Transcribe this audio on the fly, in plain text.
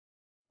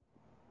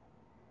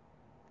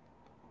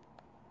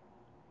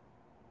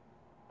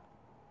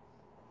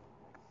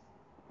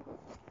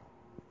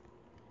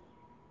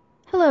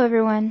Hello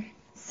everyone.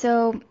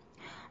 So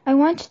I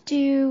want to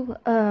do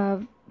a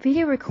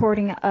video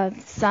recording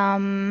of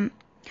some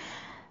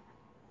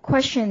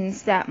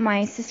questions that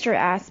my sister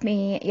asked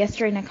me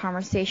yesterday in a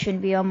conversation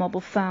via mobile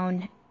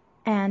phone.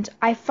 And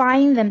I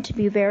find them to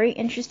be very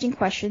interesting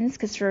questions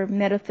because they're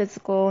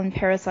metaphysical and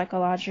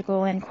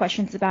parapsychological and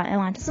questions about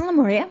Atlantis and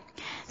Lemuria.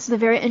 So they're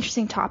very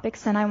interesting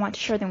topics and I want to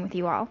share them with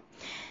you all.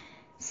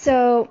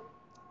 So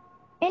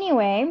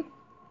anyway,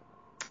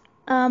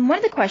 one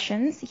of the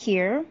questions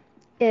here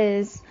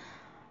is,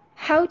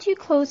 how do you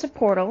close a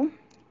portal,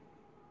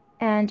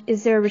 and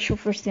is there a ritual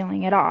for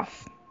sealing it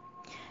off?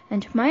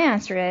 And my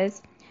answer is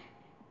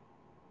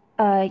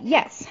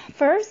yes.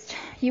 First,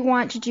 you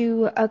want to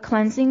do a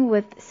cleansing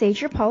with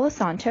Sage or Palo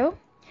Santo,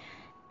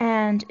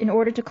 and in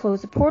order to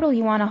close the portal,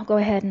 you want to go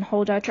ahead and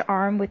hold out your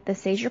arm with the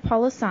Sage or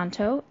Palo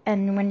Santo,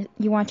 and when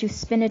you want to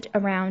spin it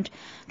around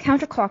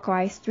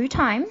counterclockwise 3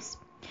 times.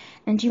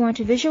 And you want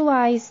to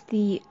visualize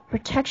the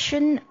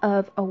protection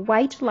of a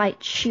white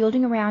light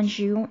shielding around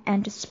you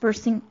and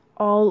dispersing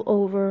all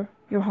over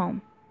your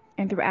home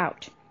and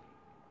throughout.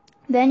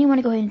 Then you want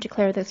to go ahead and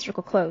declare the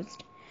circle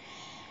closed.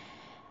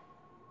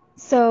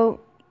 So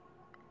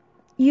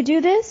you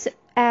do this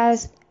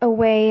as a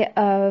way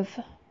of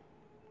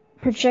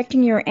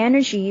projecting your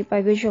energy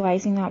by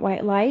visualizing that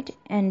white light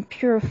and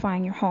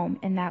purifying your home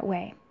in that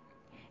way.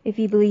 If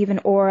you believe in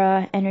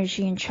aura,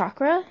 energy, and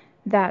chakra,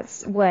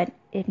 that's what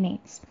it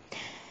means.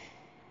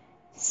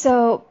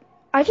 So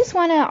I just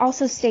want to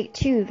also state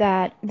too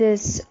that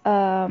this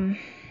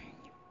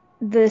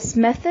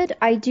method,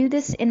 I do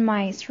this in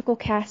my circle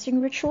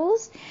casting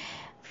rituals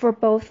for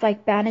both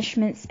like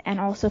banishments and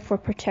also for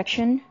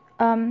protection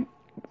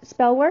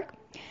spell work.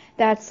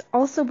 That's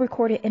also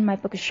recorded in my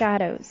Book of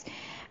Shadows.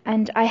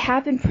 And I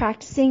have been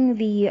practicing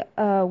the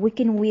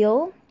Wiccan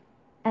Wheel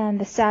and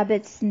the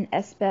Sabbats and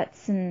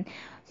Esbats and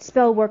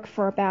spell work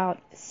for about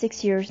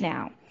 6 years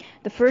now.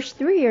 The first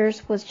 3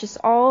 years was just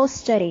all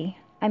study.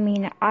 I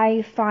mean,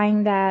 I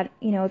find that,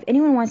 if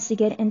anyone wants to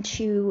get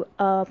into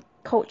a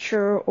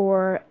culture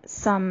or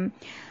some,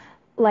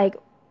 like,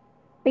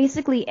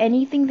 basically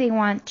anything they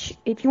want,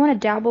 if you want to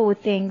dabble with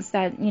things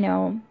that,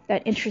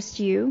 that interest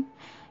you,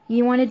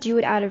 you want to do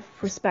it out of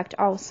respect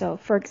also.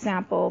 For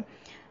example,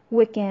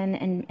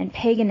 Wiccan and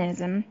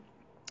paganism,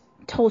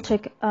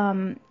 Toltec,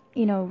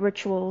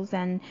 rituals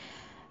and,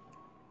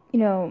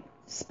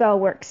 spell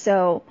work.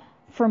 So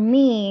for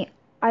me,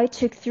 I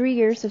took 3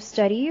 years of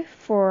study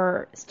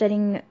for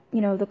studying,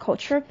 the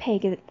culture of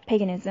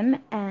paganism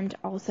and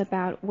also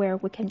about where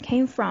Wiccan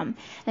came from,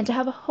 and to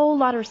have a whole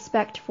lot of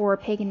respect for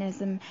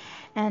paganism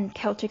and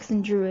Celtics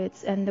and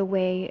Druids and the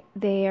way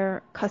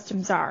their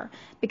customs are,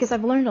 because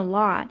I've learned a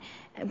lot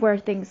where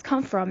things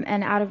come from,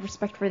 and out of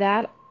respect for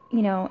that,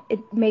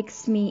 it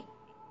makes me,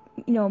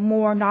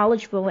 more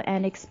knowledgeable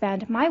and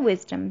expand my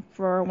wisdom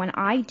for when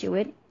I do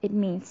it. It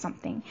means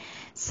something.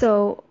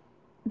 So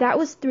that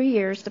was 3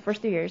 years, the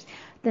first 3 years.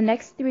 The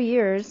next 3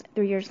 years,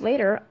 3 years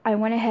later, I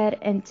went ahead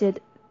and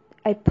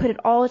I put it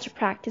all into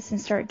practice and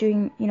started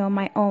doing,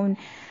 my own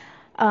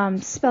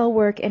spell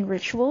work and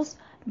rituals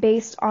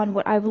based on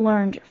what I've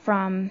learned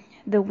from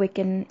the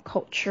Wiccan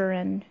culture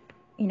and,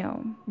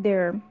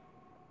 their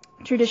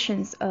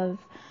traditions of,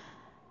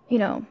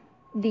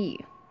 the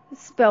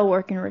spell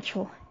work and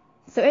ritual.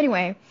 So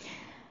anyway,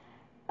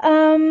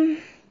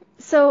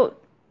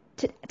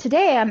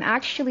 today I'm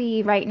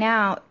actually, right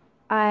now,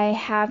 I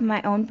have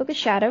my own Book of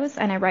Shadows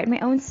and I write my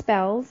own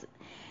spells,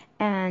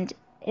 and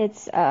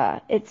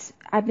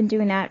I've been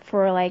doing that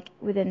for like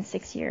within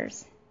 6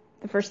 years.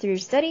 The first 3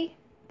 years study,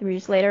 3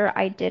 years later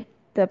I did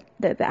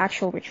the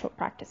actual ritual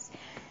practice.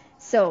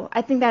 So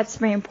I think that's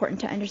very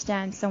important to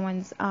understand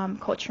someone's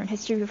culture and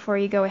history before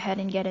you go ahead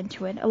and get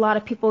into it. A lot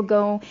of people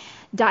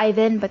dive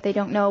in, but they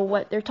don't know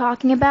what they're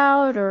talking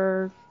about,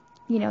 or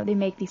they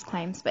make these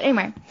claims. But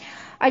anyway,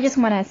 I just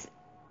want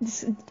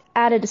to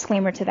add a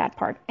disclaimer to that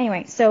part.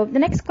 Anyway, so the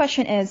next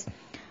question is,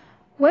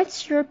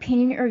 what's your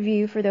opinion or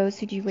view for those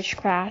who do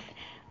witchcraft,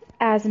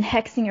 as in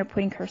hexing or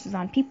putting curses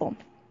on people?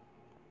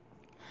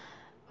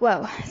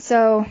 Well,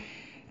 so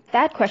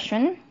that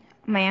question,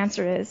 my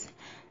answer is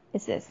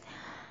this.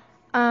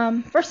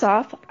 First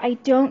off, I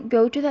don't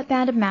go to that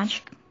band of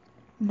magic,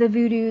 the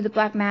voodoo, the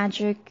black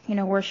magic,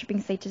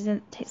 worshipping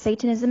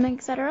Satanism,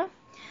 etc.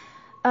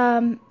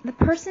 The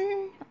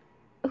person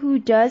who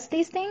does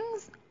these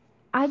things,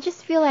 I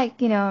just feel like,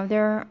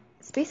 they're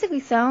basically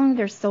selling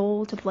their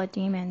soul to blood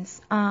demons,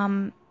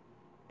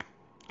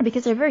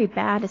 because they're very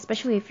bad,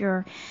 especially if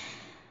you're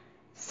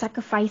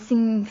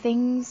sacrificing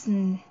things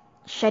and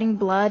shedding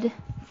blood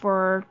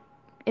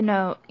in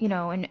a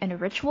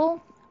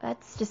ritual.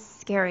 That's just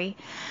scary.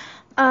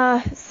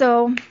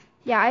 So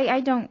yeah, I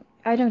don't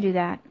do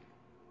that.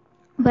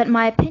 But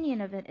my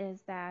opinion of it is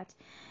that,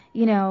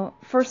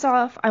 first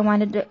off, I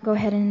wanted to go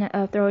ahead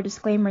and throw a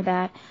disclaimer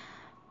that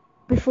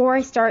before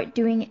I start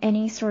doing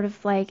any sort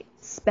of like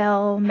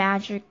spell,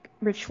 magic,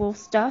 ritual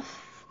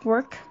stuff,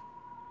 work,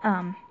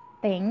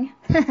 thing,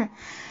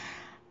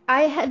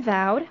 I had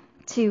vowed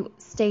to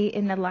stay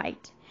in the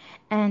light,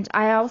 and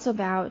I also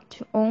vowed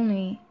to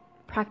only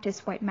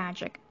practice white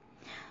magic.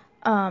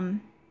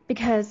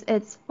 Because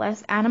it's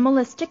less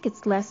animalistic,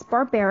 it's less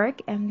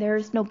barbaric, and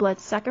there's no blood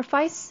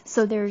sacrifice,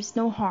 so there's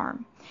no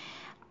harm.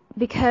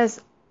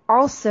 Because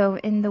also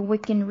in the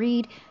Wiccan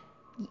read,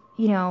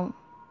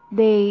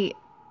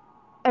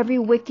 every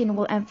Wiccan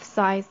will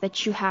emphasize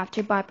that you have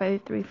to abide by the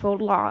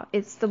threefold law.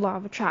 It's the law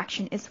of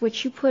attraction. It's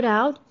what you put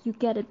out, you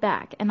get it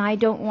back. And I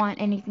don't want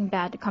anything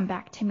bad to come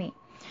back to me.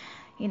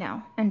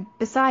 And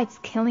besides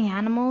killing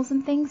animals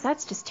and things,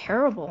 that's just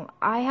terrible.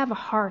 I have a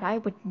heart. I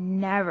would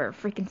never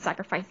freaking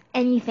sacrifice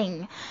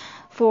anything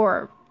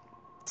to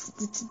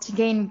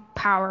gain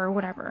power or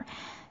whatever.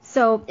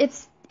 So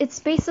it's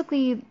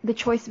basically the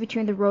choice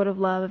between the road of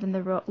love and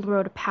the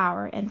road of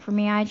power. And for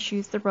me, I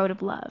choose the road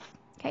of love.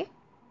 Okay?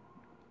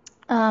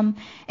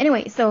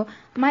 Anyway, so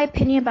my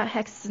opinion about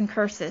hexes and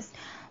curses.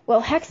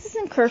 Well, hexes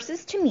and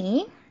curses to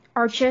me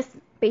are just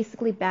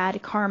basically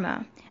bad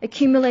karma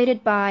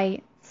accumulated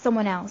by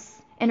someone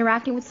else,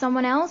 interacting with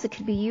someone else. It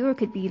could be you or it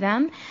could be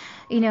them.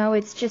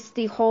 It's just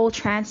the whole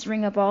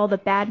transferring of all the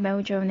bad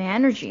mojo and the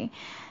energy.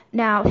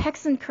 Now,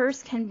 hex and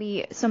curse can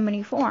be so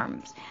many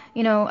forms.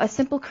 A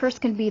simple curse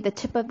can be the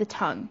tip of the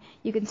tongue.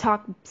 You can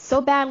talk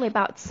so badly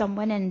about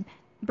someone and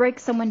break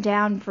someone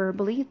down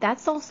verbally.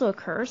 That's also a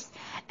curse.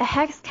 A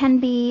hex can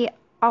be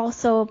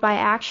also by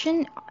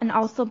action and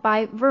also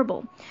by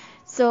verbal.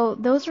 So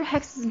those are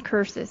hexes and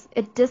curses.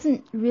 It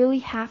doesn't really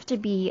have to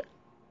be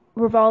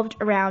revolved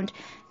around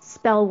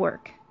spell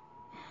work.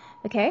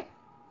 Okay?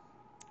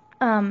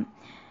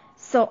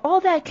 So all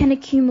that can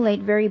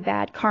accumulate very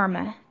bad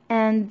karma.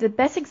 And the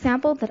best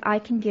example that I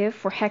can give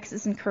for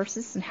hexes and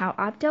curses and how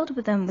I've dealt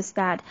with them was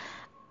that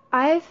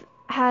I've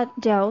had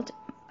dealt,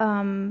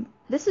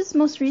 this is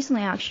most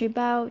recently actually,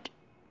 about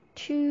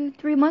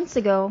 2-3 months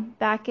ago,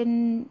 back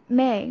in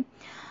May.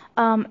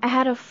 I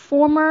had a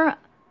former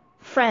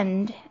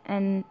friend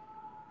and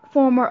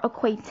former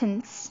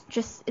acquaintance,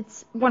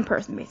 it's one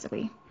person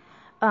basically.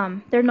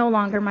 They're no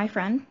longer my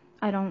friend.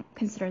 I don't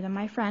consider them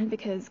my friend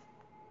because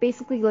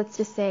basically, let's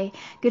just say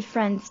good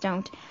friends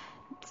don't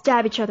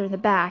stab each other in the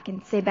back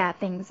and say bad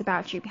things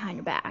about you behind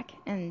your back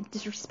and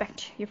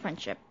disrespect your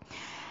friendship.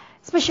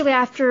 Especially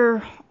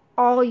after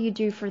all you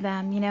do for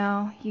them,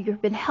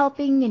 you've been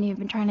helping and you've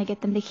been trying to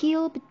get them to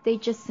heal, but they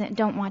just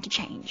don't want to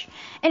change.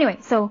 Anyway,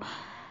 so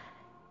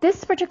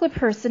this particular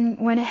person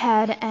went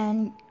ahead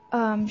and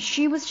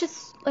she was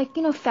just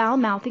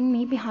foul-mouthing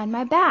me behind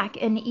my back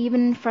and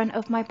even in front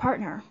of my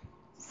partner.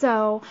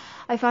 So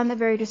I found that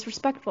very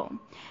disrespectful.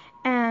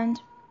 And,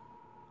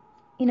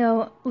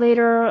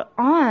 later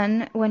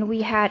on when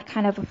we had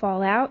kind of a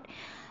fallout,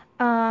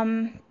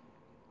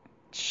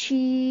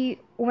 she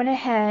went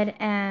ahead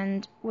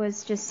and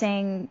was just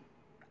saying,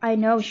 I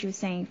know she was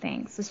saying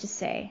things, let's just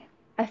say.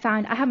 I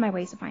have my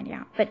ways of finding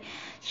out. But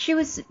she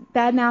was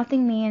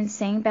bad-mouthing me and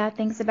saying bad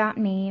things about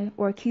me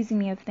or accusing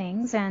me of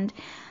things, and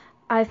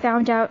I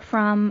found out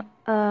from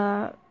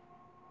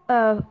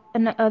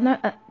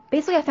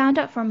basically I found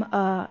out from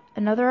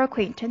another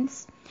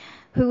acquaintance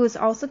who was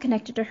also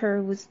connected to her,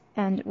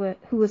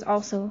 who was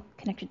also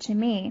connected to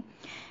me,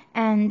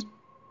 and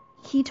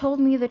he told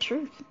me the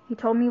truth. He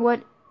told me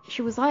what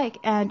she was like,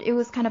 and it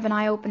was kind of an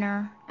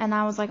eye-opener, and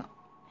I was like,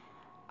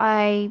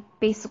 I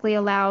basically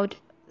allowed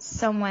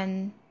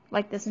someone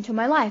like this into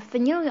my life.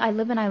 And I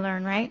live and I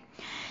learn, right?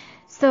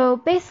 So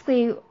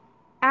basically,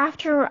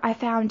 after I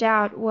found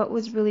out what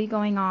was really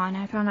going on,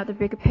 I found out the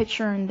bigger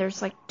picture, and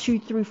there's 2,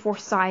 3, 4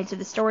 sides of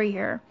the story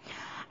here.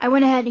 I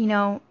went ahead,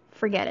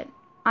 forget it.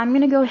 I'm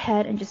going to go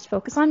ahead and just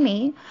focus on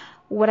me.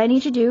 What I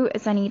need to do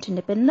is I need to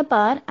nip it in the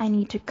bud. I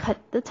need to cut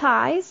the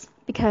ties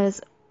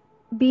because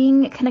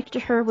being connected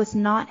to her was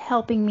not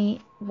helping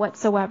me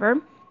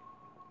whatsoever.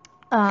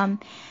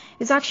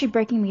 It's actually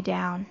breaking me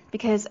down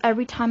because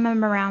every time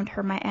I'm around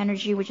her, my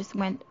energy would just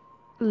went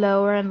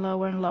lower and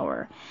lower and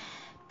lower.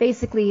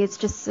 Basically, it's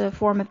just a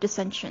form of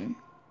dissension,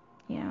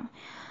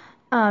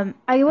 I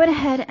went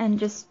ahead and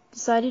just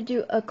decided to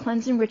do a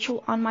cleansing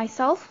ritual on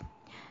myself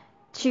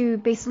to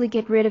basically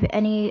get rid of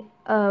any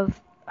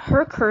of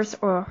her curse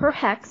or her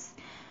hex,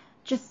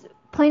 just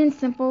plain and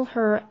simple,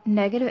 her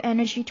negative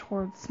energy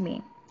towards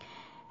me.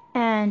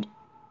 And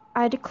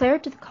I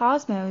declared to the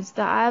cosmos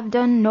that I've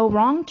done no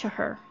wrong to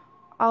her.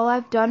 All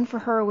I've done for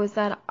her was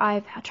that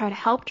I've tried to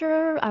help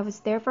her, I was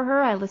there for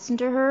her, I listened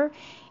to her.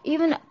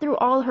 Even through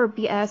all her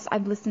BS,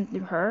 I've listened to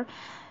her.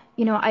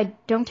 I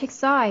don't take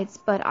sides,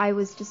 but I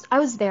was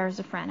there as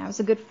a friend. I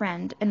was a good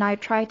friend, and I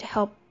tried to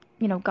help,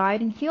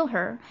 guide and heal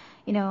her.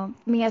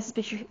 Me as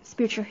a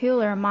spiritual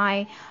healer,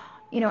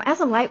 as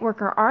a light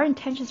worker, our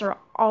intentions are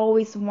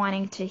always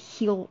wanting to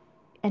heal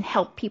and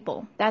help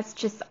people. That's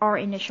just our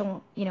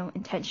initial,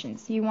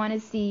 intentions. You want to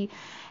see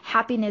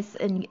happiness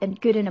and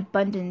good and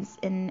abundance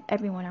in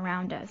everyone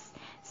around us.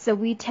 So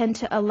we tend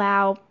to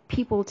allow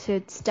people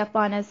to step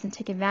on us and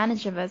take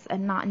advantage of us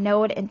and not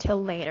know it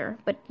until later.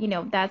 But,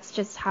 that's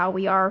just how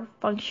we are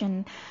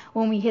function.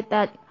 When we hit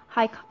that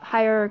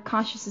higher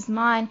consciousness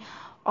mind,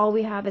 all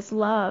we have is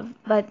love.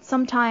 But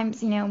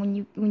sometimes,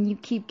 when you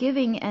keep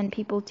giving and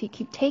people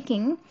keep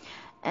taking,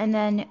 And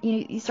then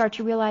you start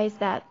to realize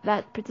that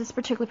this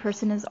particular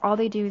person is, all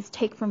they do is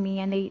take from me,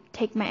 and they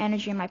take my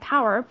energy and my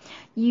power.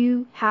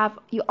 You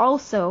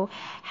also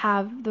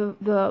have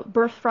the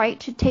birthright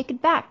to take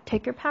it back,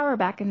 take your power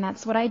back. And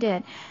that's what I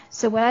did.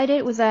 So what I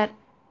did was that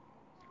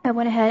I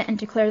went ahead and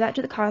declared that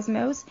to the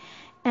cosmos,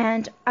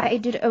 and I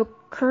did a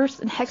curse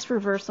and hex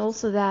reversal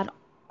so that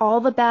all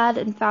the bad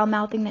and foul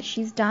mouthing that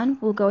she's done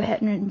will go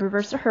ahead and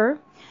reverse to her.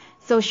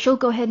 So she'll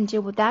go ahead and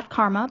deal with that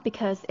karma,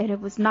 because it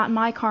was not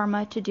my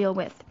karma to deal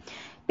with.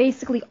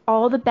 Basically,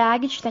 all the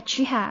baggage that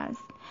she has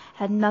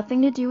had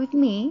nothing to do with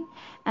me,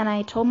 and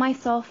I told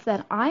myself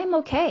that I am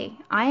okay.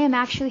 I am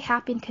actually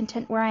happy and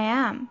content where I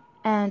am,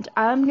 and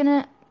I'm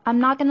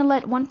not gonna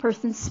let one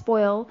person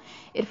spoil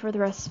it for the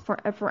rest,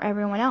 for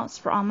everyone else,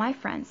 for all my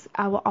friends.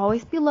 I will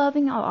always be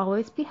loving, I'll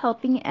always be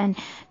helping and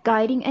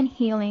guiding and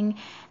healing,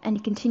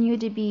 and continue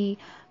to be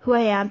who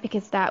I am,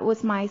 because that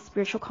was my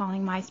spiritual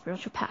calling, my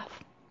spiritual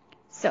path.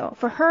 So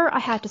for her, I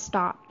had to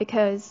stop,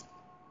 because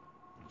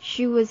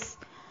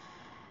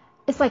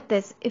it's like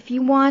this. If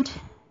you want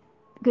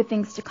good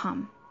things to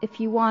come, if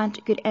you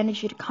want good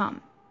energy to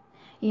come,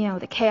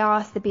 the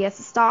chaos, the BS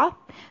to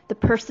stop, the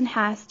person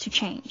has to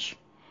change.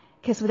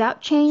 Because without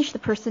change, the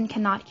person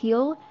cannot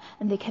heal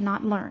and they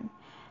cannot learn.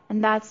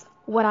 And that's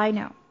what I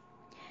know.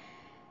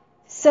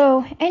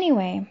 So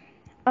anyway,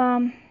 the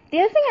other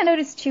thing I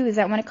noticed too is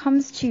that when it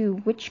comes to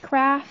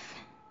witchcraft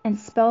and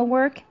spell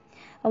work,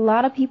 a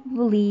lot of people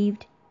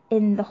believed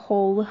in the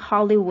whole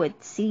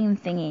Hollywood scene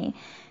thingy.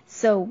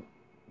 So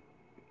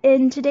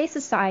in today's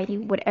society,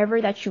 whatever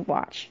that you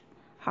watch,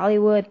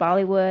 Hollywood,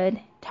 Bollywood,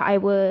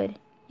 Thaiwood,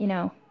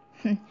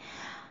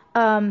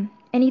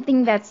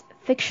 anything that's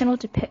fictional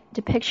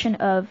depiction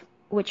of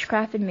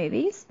witchcraft in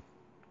movies,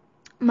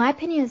 my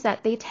opinion is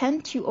that they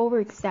tend to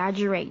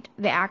over-exaggerate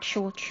the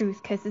actual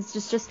truth, because it's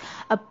just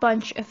a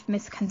bunch of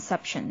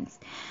misconceptions.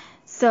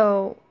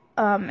 So,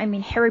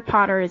 Harry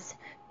Potter is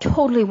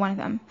totally one of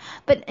them.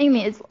 But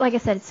it's like I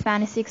said, it's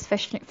fantasy,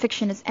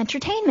 fiction is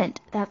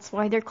entertainment. That's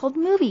why they're called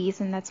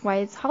movies, and that's why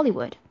it's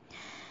Hollywood.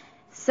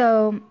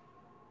 So,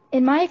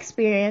 in my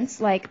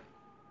experience,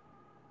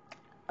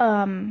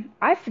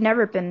 I've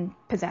never been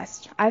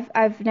possessed.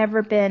 I've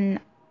never been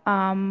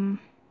to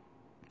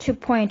a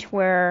point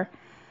where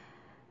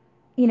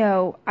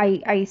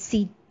I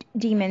see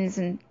demons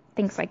and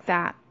things like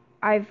that.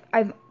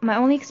 My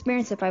only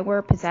experience, if I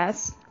were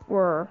possessed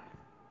or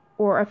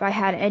if I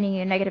had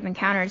any negative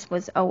encounters,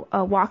 was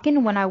a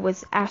walk-in when I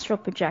was astral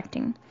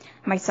projecting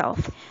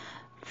myself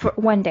for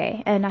one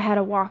day, and I had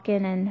a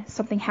walk-in and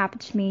something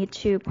happened to me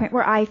to a point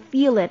where I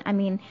feel it.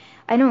 I'm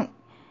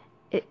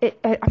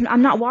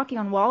not walking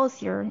on walls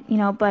here,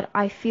 but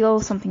I feel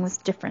something was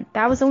different.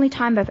 That was the only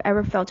time I've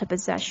ever felt a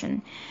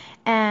possession.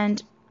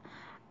 And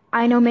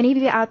I know many of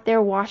you out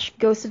there watch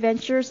Ghost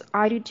Adventures.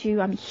 I do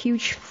too. I'm a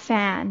huge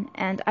fan.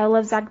 And I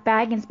love Zach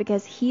Baggins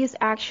because he is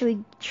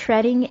actually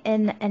treading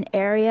in an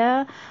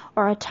area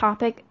or a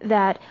topic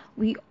that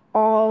we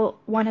all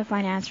want to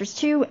find answers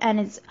to. And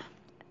it's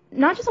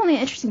not just only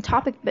an interesting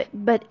topic,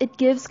 but it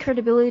gives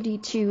credibility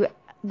to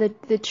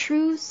the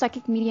true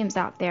psychic mediums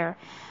out there.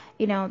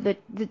 The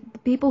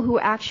people who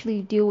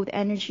actually deal with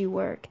energy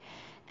work.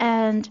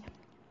 And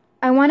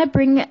I want to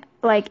bring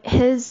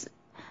his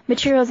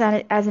materials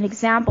as an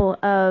example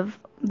of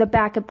the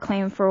backup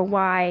claim for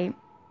why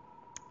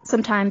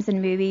sometimes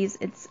in movies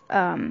it's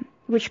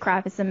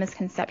witchcraft is a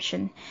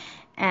misconception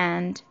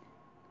and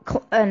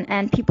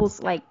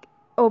people's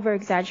over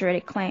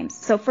exaggerated claims.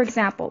 So for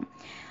example,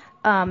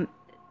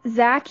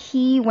 Zach,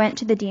 he went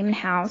to the demon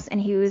house and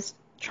he was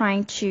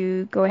trying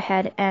to go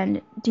ahead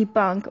and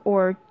debunk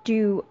or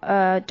do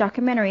a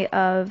documentary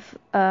of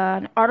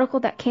an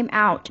article that came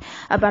out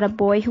about a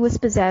boy who was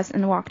possessed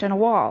and walked on a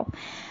wall.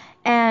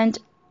 And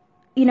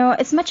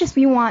as much as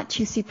we want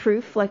to see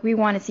proof, we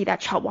want to see that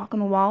child walk on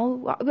the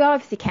wall, we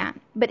obviously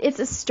can't. But it's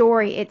a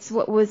story. It's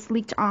what was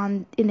leaked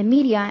on in the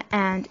media,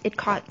 and it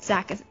caught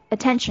Zach's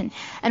attention.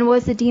 And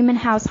was the demon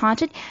house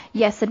haunted?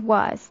 Yes, it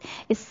was.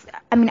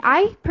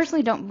 I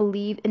personally don't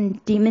believe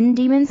in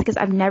demons because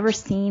I've never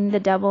seen the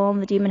devil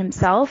and the demon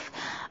himself.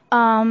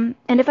 And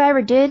if I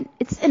ever did,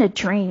 it's in a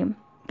dream.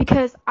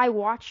 Because I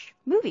watch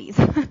movies,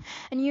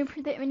 and you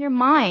put that in your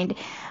mind.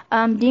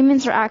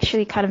 Demons are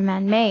actually kind of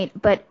man-made,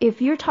 but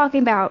if you're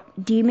talking about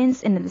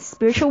demons in the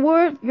spiritual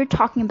world, you're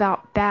talking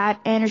about bad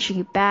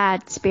energy,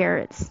 bad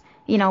spirits.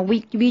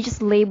 We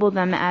just label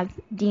them as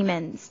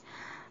demons.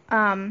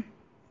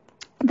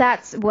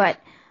 That's what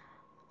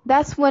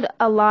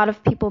a lot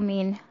of people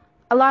mean.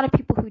 A lot of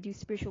people who do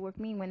spiritual work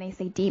mean when they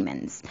say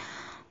demons.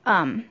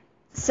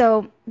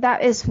 So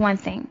that is one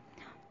thing.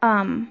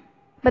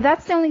 But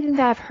that's the only thing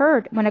that I've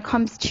heard when it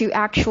comes to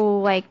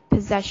actual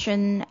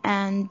possession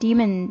and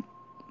demon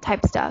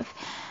type stuff.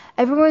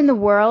 Everywhere in the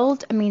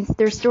world,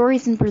 there's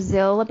stories in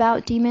Brazil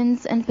about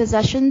demons and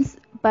possessions,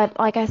 but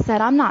like I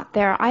said, I'm not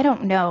there. I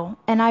don't know.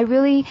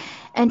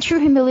 And true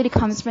humility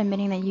comes from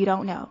admitting that you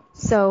don't know.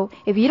 So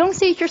if you don't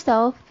see it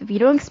yourself, if you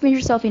don't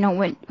experience yourself, you don't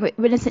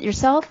witness it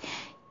yourself,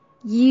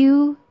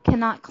 You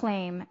cannot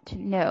claim to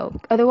know.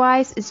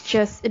 Otherwise, it's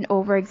just an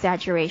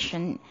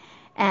over-exaggeration,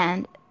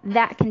 and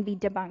that can be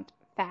debunked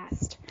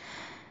fast.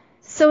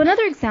 So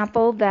another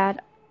example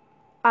that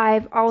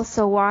I've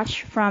also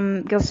watched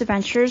from Ghost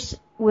Adventures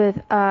with,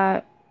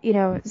 Zach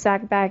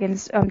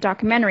Bagans'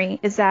 documentary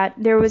is that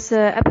there was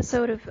an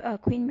episode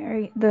of Queen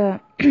Mary, the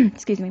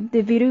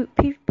the voodoo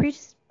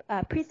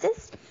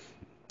priestess,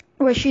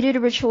 where she did a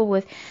ritual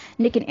with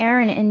Nick and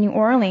Aaron in New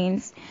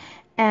Orleans,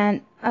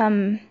 and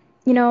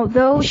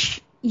though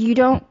you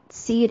don't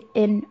see it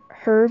in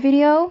her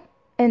video,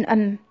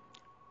 and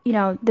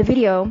the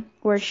video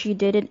where she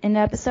did it in the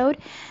episode,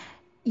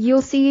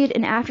 you'll see it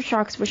in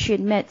Aftershocks where she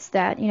admits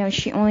that,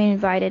 she only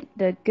invited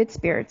the good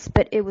spirits,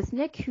 but it was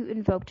Nick who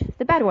invoked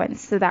the bad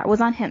ones, so that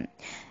was on him.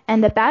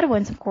 And the bad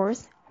ones, of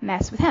course,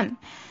 messed with him.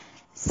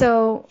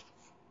 So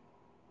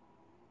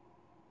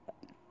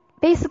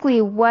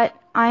basically what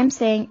I'm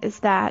saying is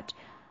that,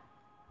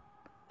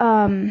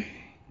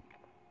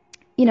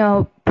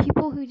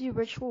 people who do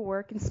ritual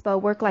work and spell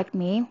work like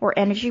me, or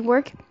energy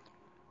work,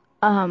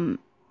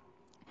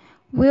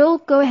 will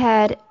go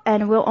ahead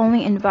and will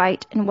only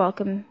invite and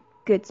welcome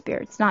good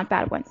spirits, not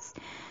bad ones.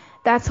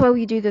 That's why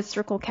we do the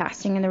circle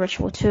casting in the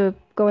ritual, to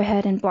go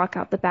ahead and block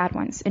out the bad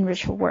ones in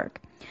ritual work.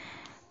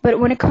 But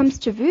when it comes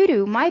to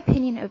voodoo, my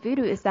opinion of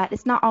voodoo is that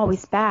it's not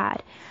always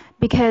bad,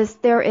 because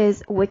there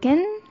is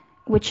Wiccan,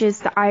 which is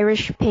the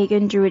Irish,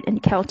 pagan, Druid,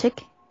 and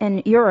Celtic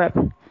in Europe.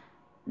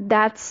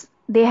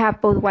 They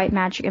have both white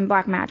magic and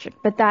black magic,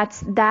 but that's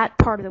that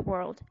part of the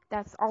world.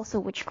 That's also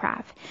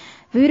witchcraft.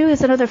 Voodoo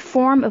is another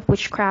form of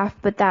witchcraft,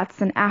 but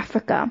that's in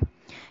Africa.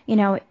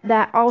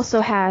 That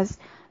also has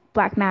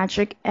black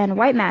magic and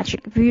white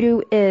magic.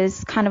 Voodoo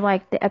is kind of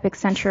like the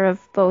epicenter of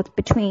both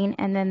between,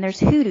 and then there's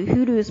hoodoo.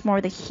 Hoodoo is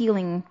more the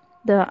healing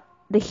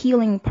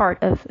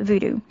part of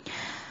voodoo.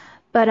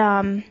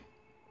 But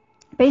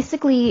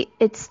basically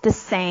it's the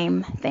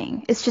same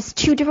thing. It's just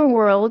two different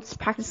worlds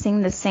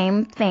practicing the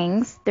same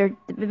things.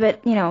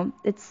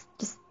 It's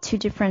just two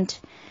different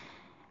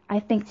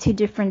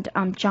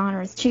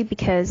genres too,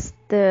 because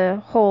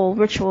the whole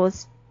ritual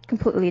is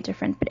completely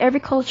different. But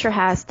every culture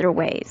has their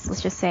ways,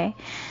 let's just say.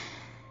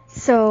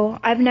 So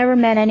I've never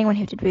met anyone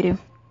who did voodoo.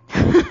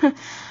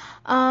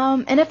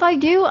 And if I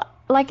do,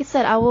 like I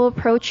said, I will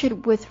approach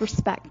it with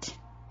respect.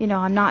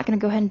 I'm not going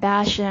to go ahead and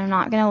bash it. I'm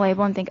not going to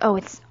label and think, oh,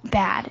 it's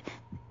bad.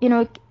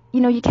 You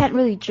can't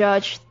really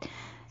judge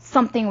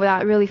something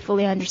without really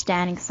fully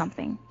understanding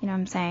something. You know what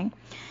I'm saying?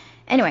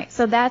 Anyway,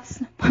 so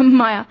that's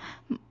my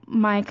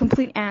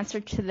complete answer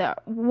to the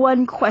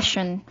one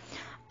question,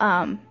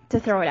 to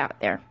throw it out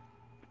there.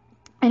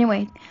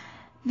 Anyway,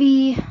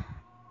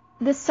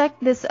 this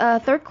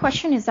third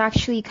question is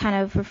actually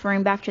kind of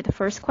referring back to the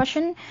first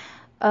question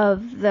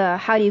of the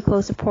how do you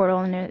close a portal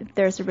and if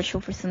there's a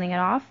ritual for sealing it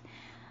off.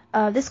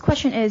 This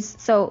question is,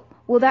 so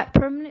will that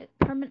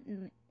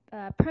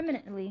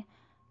permanently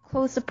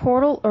close the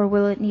portal, or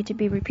will it need to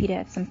be repeated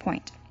at some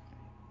point?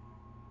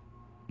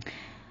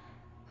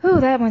 Ooh,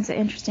 that one's an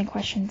interesting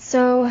question.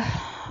 So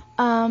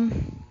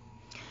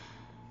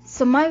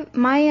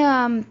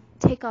my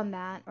take on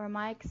that, or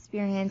my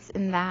experience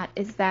in that,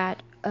 is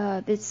that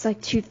it's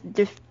like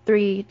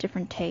three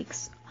different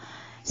takes.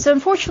 So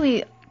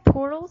unfortunately,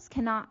 portals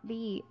cannot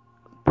be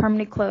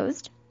permanently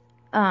closed,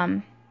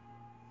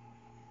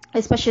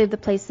 especially if the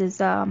place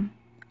is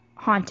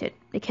haunted.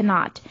 It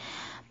cannot.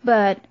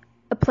 But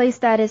a place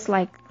that is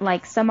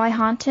like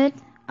semi-haunted,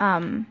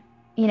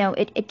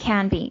 it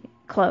can be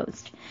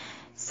closed.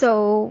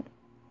 So,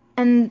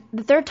 and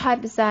the third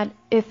type is that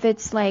if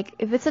it's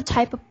a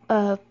type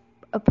of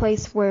a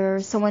place where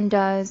someone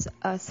does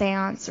a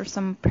seance or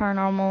some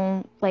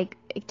paranormal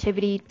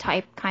activity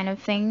type kind of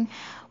thing,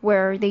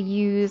 where they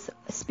use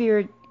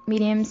spirit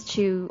mediums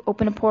to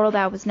open a portal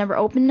that was never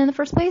opened in the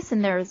first place,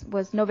 and there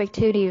was no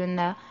activity in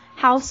the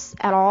house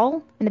at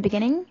all in the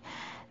beginning,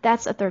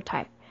 that's a third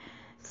type.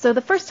 So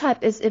the first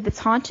type is if it's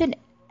haunted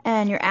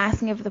and you're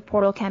asking if the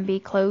portal can be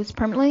closed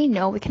permanently.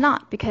 No, we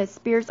cannot, because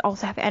spirits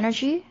also have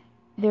energy.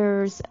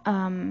 There's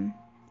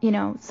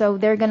so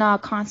they're gonna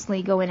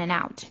constantly go in and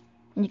out,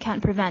 and you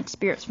can't prevent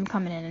spirits from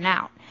coming in and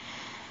out.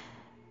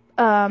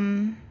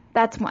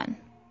 That's one,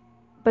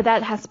 but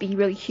that has to be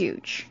really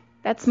huge.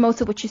 That's most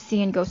of what you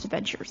see in Ghost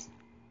Adventures.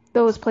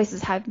 Those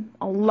places have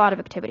a lot of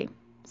activity.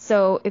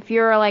 So if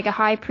you're like a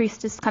high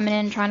priestess coming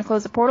in trying to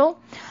close a portal,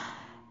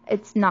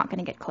 it's not going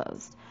to get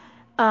closed.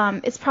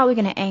 It's probably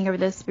going to anger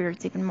the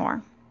spirits even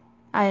more.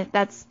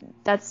 That's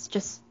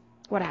just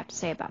what I have to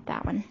say about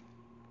that one.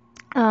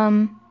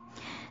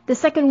 The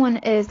second one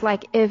is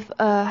like if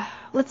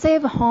let's say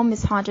if a home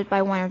is haunted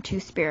by one or two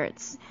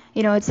spirits,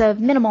 it's a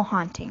minimal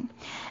haunting,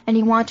 and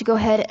you want to go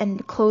ahead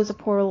and close a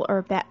portal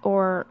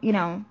or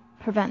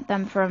prevent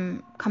them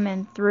from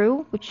coming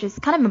through, which is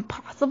kind of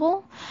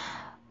impossible.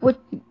 What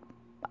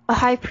a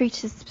high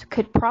priestess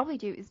could probably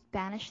do is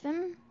banish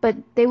them, but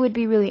they would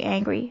be really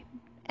angry.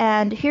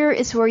 And here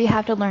is where you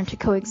have to learn to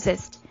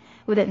coexist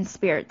within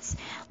spirits,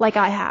 like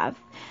I have,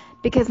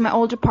 because my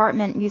old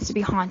apartment used to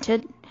be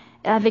haunted,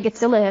 And I think it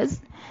still is.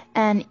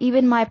 And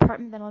even my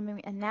apartment that I'm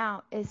living in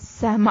now is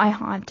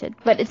semi-haunted.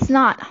 But it's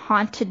not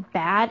haunted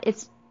bad.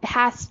 It's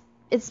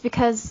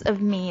because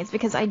of me. It's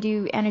because I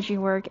do energy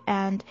work,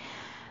 and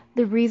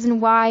the reason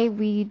why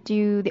we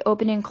do the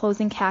opening and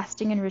closing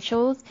casting and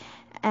rituals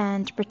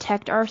and to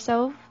protect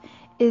ourselves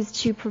is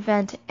to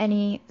prevent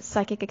any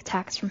psychic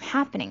attacks from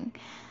happening.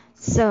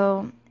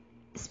 So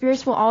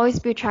spirits will always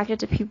be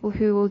attracted to people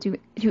who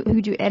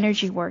do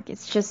energy work.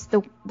 It's just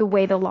the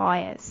way the law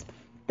is.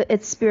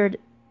 It's spirit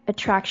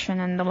attraction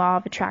and the law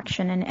of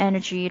attraction and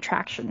energy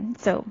attraction.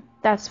 So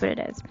that's what it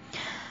is.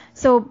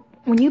 So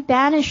when you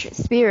banish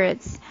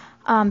spirits,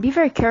 be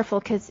very careful,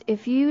 because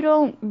if you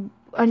don't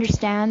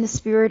understand the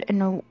spirit and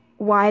know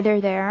why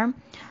they're there,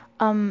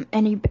 and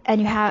you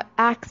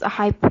ask a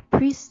high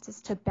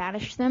priestess to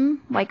banish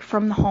them, like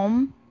from the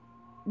home,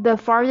 the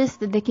farthest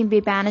that they can be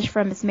banished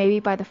from is maybe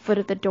by the foot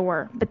of the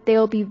door, but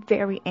they'll be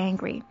very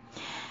angry,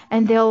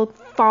 and they'll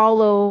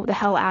follow the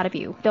hell out of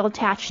you. They'll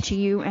attach to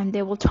you, and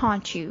they will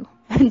taunt you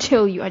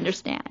until you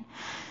understand.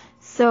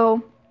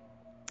 So,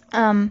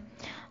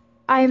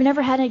 I've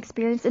never had an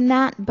experience in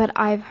that, but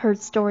I've heard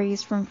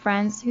stories from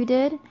friends who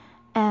did,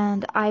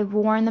 and I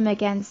warn them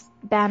against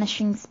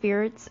banishing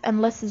spirits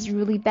unless it's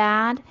really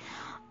bad.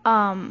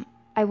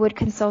 I would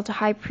consult a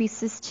high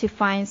priestess to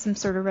find some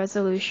sort of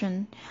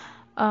resolution.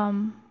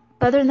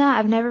 But other than that,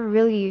 I've never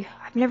really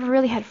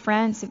had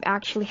friends who've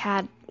actually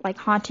had like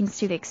hauntings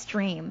to the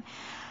extreme,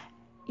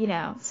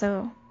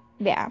 so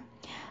yeah.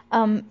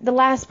 The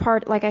last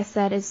part, like I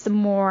said, is the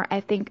more,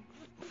 I think,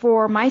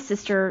 for my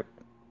sister,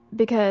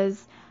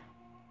 because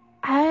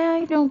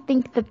I don't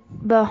think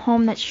the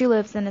home that she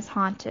lives in is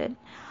haunted.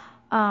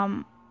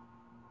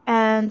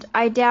 And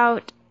I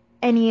doubt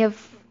any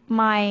of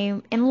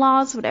my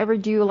in-laws would ever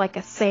do like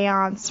a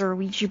seance or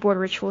Ouija board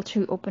ritual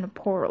to open a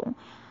portal.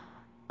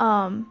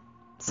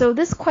 So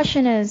this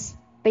question is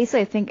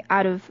basically, I think,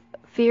 out of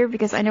fear,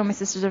 because I know my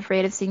sister's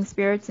afraid of seeing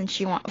spirits, and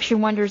she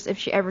wonders if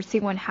she ever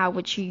see one, how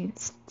would she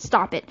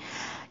stop it?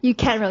 You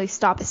can't really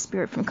stop a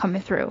spirit from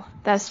coming through.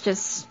 That's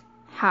just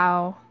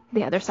how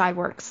the other side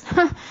works,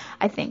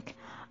 I think.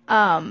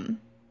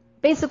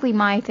 Basically,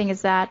 my thing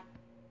is that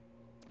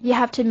you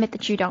have to admit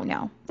that you don't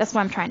know. That's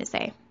what I'm trying to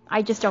say.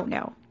 I just don't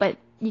know. But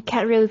you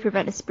can't really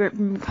prevent a spirit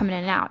from coming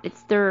in and out.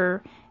 It's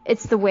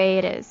the way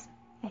it is.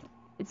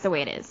 It's the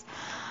way it is.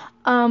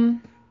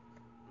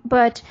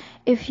 But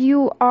if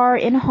you are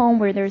in a home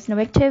where there's no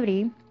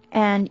activity,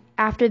 and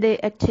after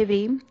the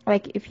activity,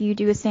 like if you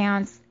do a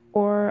seance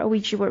or a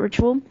Ouija board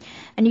ritual,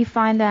 and you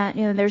find that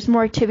there's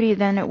more activity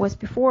than it was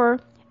before,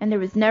 and there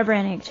was never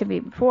any activity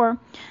before,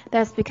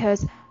 that's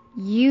because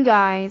you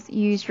guys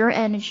used your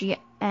energy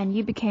and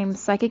you became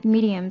psychic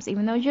mediums.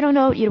 Even though you don't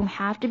know, you don't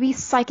have to be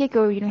psychic,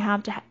 or you don't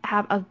have to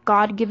have a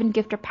God-given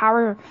gift or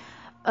power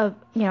of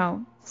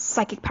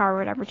psychic power or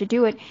whatever to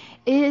do it.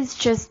 It is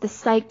just the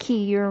psyche.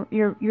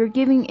 You're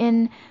giving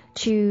in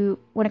to,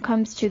 when it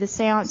comes to the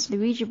seance, the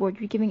Ouija board,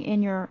 you're giving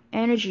in your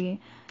energy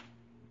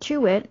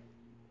to it,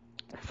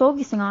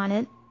 focusing on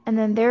it, and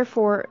then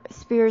therefore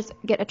spirits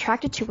get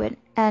attracted to it,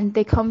 and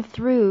they come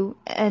through,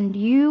 and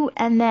you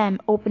and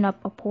them open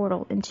up a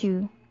portal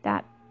into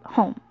that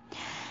home.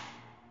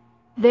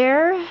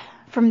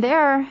 From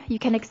there, you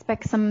can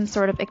expect some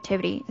sort of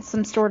activity,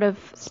 some sort of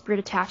spirit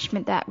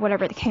attachment, that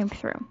whatever they came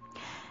through.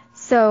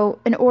 So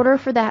in order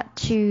for that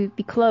to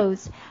be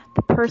closed,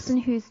 the person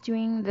who's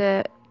doing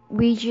the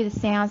Ouija, the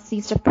seance,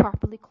 needs to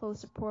properly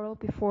close the portal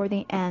before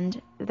they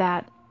end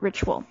that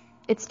ritual.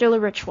 It's still a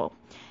ritual.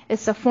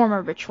 It's a form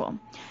of ritual.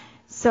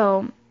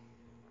 So,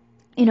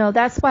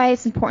 that's why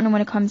it's important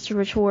when it comes to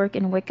ritual work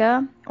in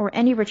Wicca, or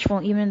any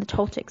ritual, even in the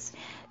Toltecs.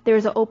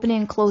 There's an opening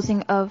and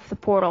closing of the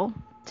portal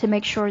to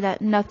make sure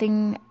that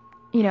nothing,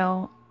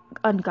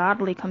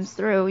 ungodly comes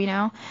through,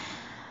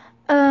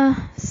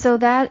 So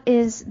that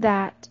is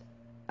that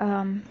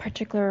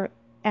particular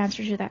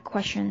answer to that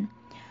question.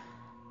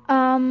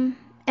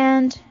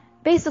 And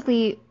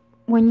basically,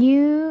 when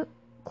you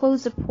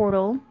close the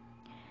portal,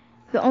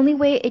 the only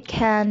way it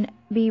can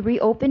be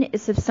reopened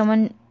is if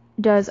someone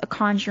does a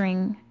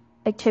conjuring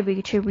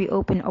activity to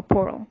reopen a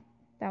portal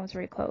that was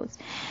very closed.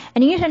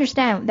 And you need to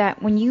understand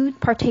that when you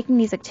partake in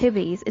these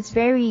activities, it's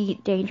very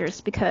dangerous,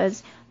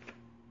 because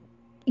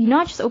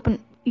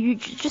you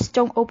just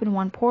don't open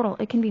one portal.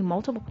 It can be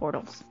multiple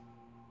portals.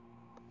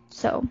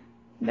 So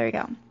there you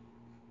go.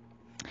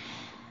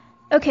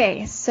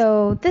 Okay,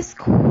 so this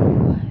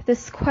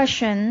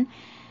question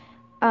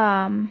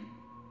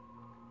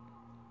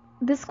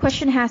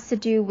has to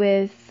do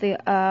with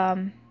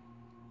the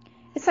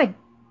it's like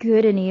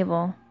good and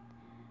evil.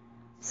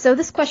 So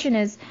this question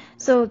is,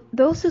 so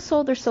those who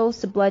sold their souls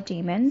to blood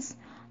demons,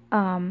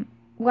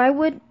 why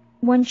would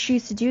one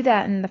choose to do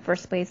that in the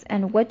first place,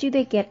 and what do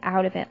they get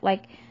out of it?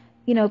 Like,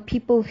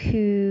 people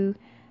who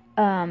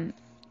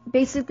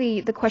basically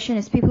the question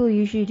is, people who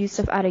usually do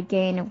stuff out of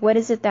gain, what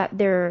is it that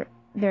they're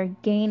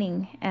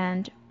gaining,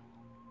 and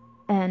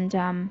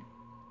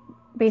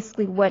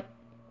basically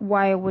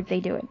why would they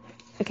do it?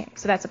 Okay,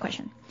 so that's the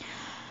question.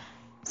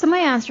 So my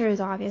answer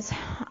is obvious.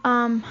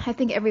 I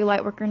think every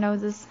light worker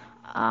knows this.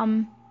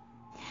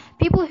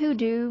 People who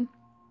do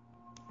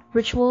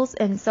rituals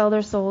and sell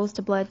their souls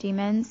to blood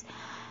demons,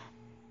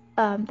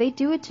 they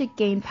do it to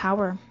gain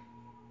power,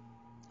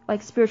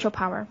 like spiritual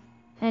power.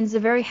 And it's a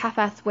very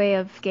half-assed way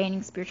of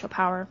gaining spiritual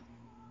power.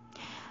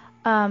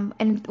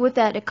 And with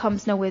that, it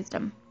comes no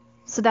wisdom.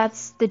 So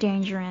that's the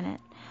danger in it.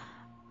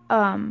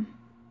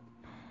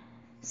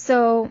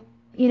 So,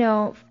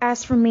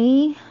 as for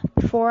me,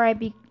 before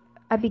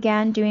I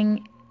began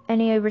doing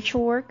any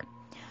ritual work,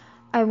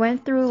 I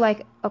went through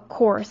like a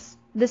course.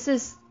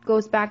 This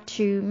goes back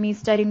to me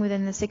studying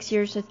within the 6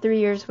 years. So 3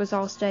 years was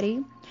all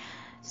study.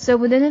 So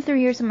within the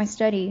 3 years of my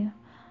study,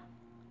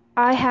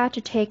 I had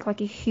to take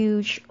like a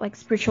huge like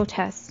spiritual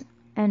test.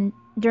 And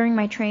during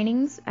my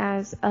trainings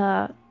as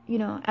a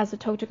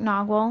Totok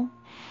Nagual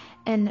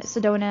in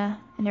Sedona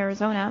in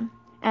Arizona,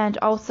 and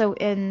also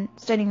in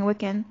studying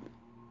Wiccan,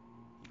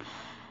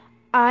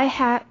 I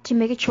had to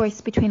make a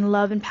choice between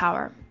love and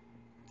power.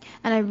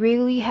 And I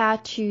really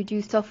had to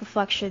do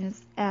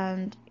self-reflections.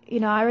 And,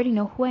 I already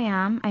know who I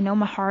am. I know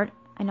my heart.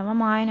 I know my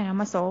mind. I know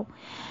my soul.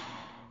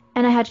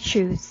 And I had to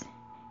choose.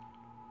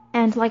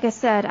 And like I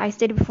said, I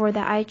stated before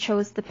that I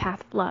chose the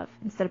path of love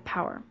instead of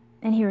power.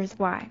 And here is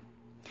why.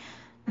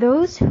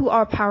 Those who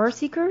are power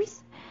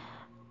seekers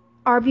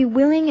are be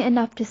willing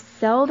enough to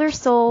sell their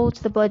soul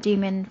to the blood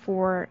demon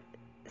for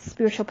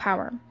spiritual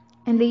power.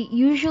 And they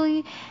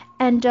usually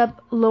end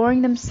up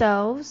lowering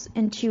themselves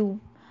into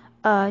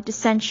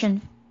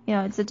dissension.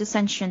 It's a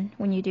dissension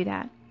when you do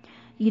that.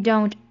 You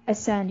don't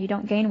ascend. You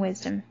don't gain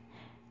wisdom.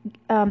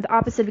 The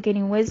opposite of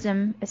gaining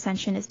wisdom,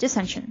 ascension, is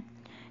dissension.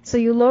 So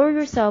you lower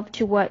yourself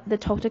to what the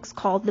Toltecs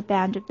called the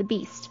band of the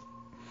beast.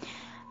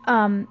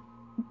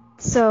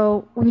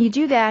 So when you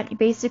do that,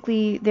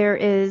 basically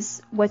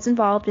what's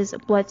involved is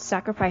blood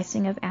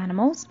sacrificing of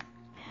animals.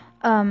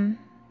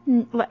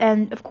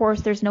 And of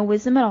course, there's no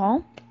wisdom at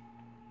all.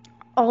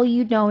 All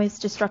you know is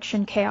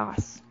destruction,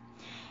 chaos.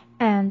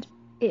 And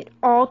it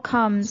all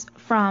comes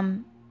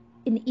from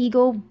an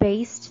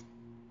ego-based,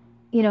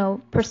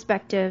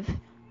 perspective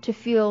to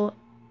feel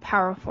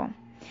powerful.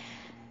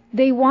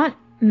 They want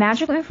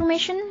magical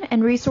information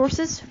and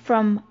resources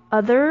from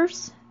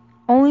others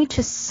only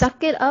to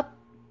suck it up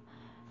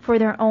for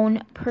their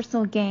own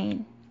personal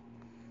gain,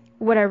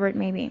 whatever it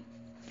may be,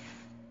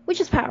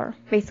 which is power,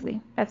 basically.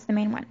 That's the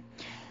main one.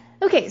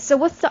 Okay, so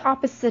what's the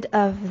opposite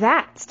of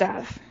that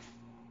stuff?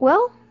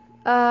 Well,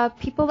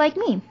 people like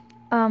me,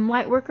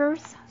 light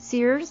workers,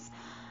 seers,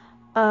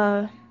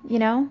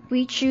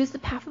 we choose the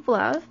path of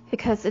love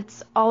because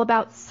it's all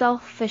about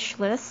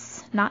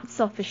selfishness, not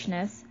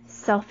selfishness,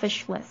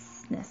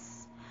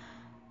 selfishlessness,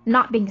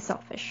 not being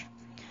selfish.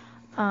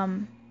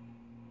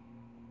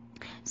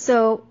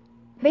 So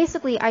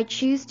basically, I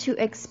choose to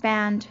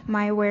expand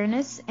my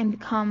awareness and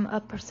become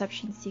a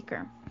perception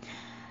seeker.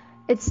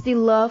 It's the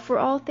love for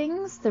all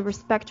things, the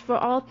respect for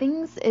all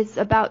things. It's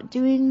about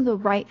doing the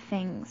right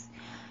things,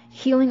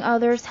 healing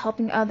others,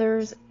 helping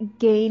others,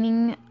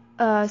 gaining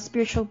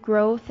spiritual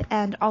growth,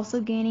 and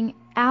also gaining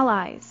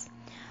allies.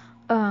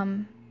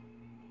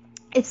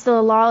 It's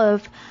the law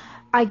of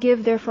I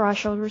give, therefore I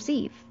shall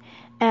receive.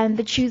 And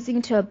the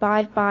choosing to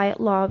abide by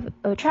law of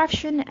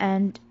attraction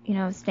and,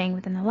 staying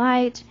within the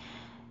light,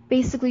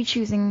 basically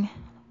choosing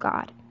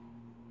God.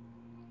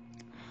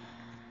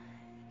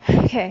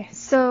 Okay,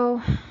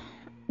 so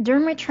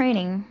during my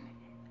training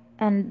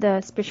and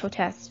the spiritual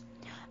test,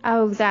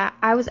 I was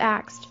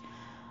asked,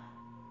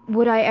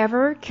 would I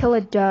ever kill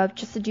a dove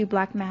just to do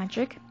black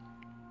magic?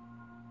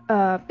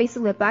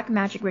 Basically a black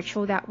magic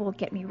ritual that will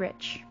get me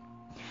rich.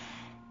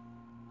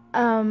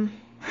 I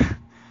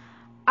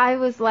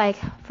was like,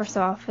 first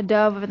off, a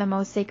dove are the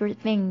most sacred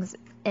things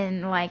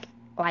in like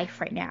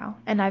life right now,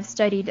 and I've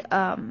studied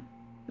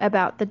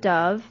about the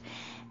dove,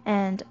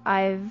 and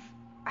have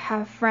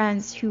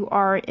friends who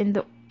are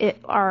a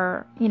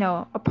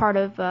part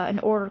of an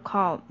order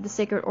called the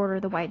Sacred Order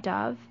of the White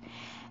Dove,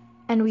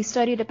 and we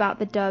studied about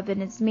the dove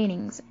and its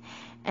meanings,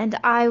 and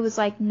I was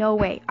like, no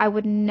way, I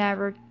would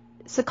never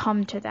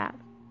succumb to that.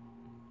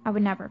 I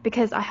would never,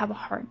 because I have a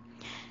heart.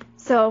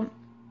 So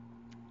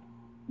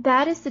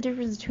that is the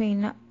difference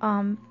between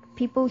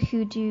people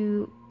who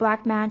do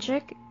black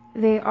magic.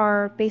 They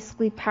are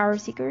basically power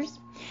seekers,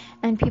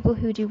 and people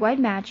who do white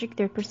magic,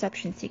 they're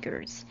perception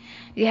seekers.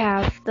 You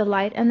have the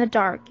light and the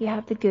dark. You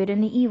have the good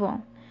and the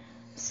evil.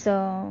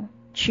 So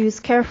choose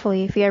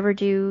carefully if you ever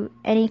do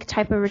any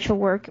type of ritual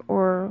work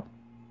or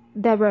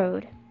the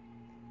road,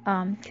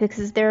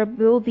 because there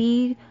will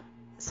be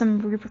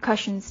some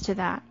repercussions to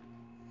that.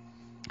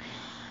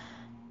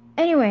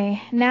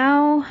 Anyway,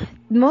 now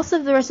most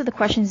of the rest of the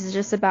questions is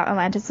just about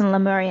Atlantis and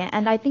Lemuria,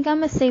 and I think I'm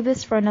going to save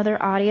this for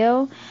another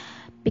audio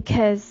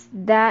because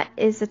that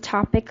is a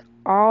topic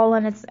all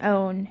on its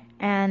own,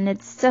 and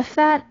it's stuff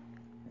that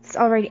it's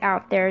already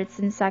out there. It's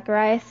in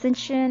Sakurai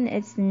Ascension,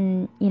 it's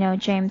in,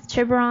 James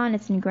Tiburon,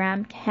 it's in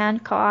Graham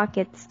Hancock,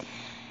 it's,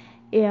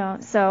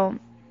 so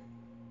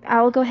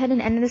I'll go ahead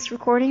and end this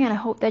recording, and I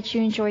hope that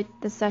you enjoyed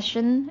the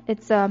session.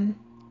 It's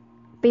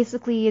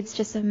Basically, it's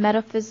just a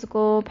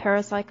metaphysical,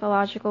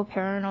 parapsychological,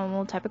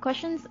 paranormal type of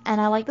questions,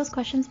 and I like those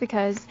questions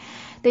because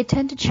they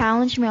tend to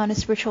challenge me on a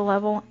spiritual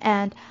level,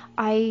 and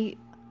like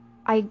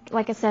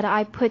I said,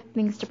 I put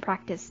things to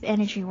practice,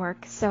 energy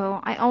work. So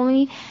I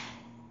only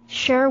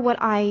share what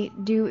I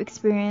do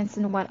experience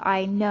and what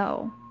I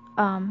know,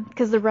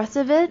 because the rest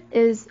of it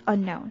is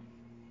unknown.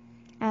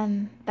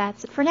 And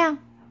that's it for now.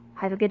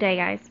 Have a good day,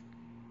 guys.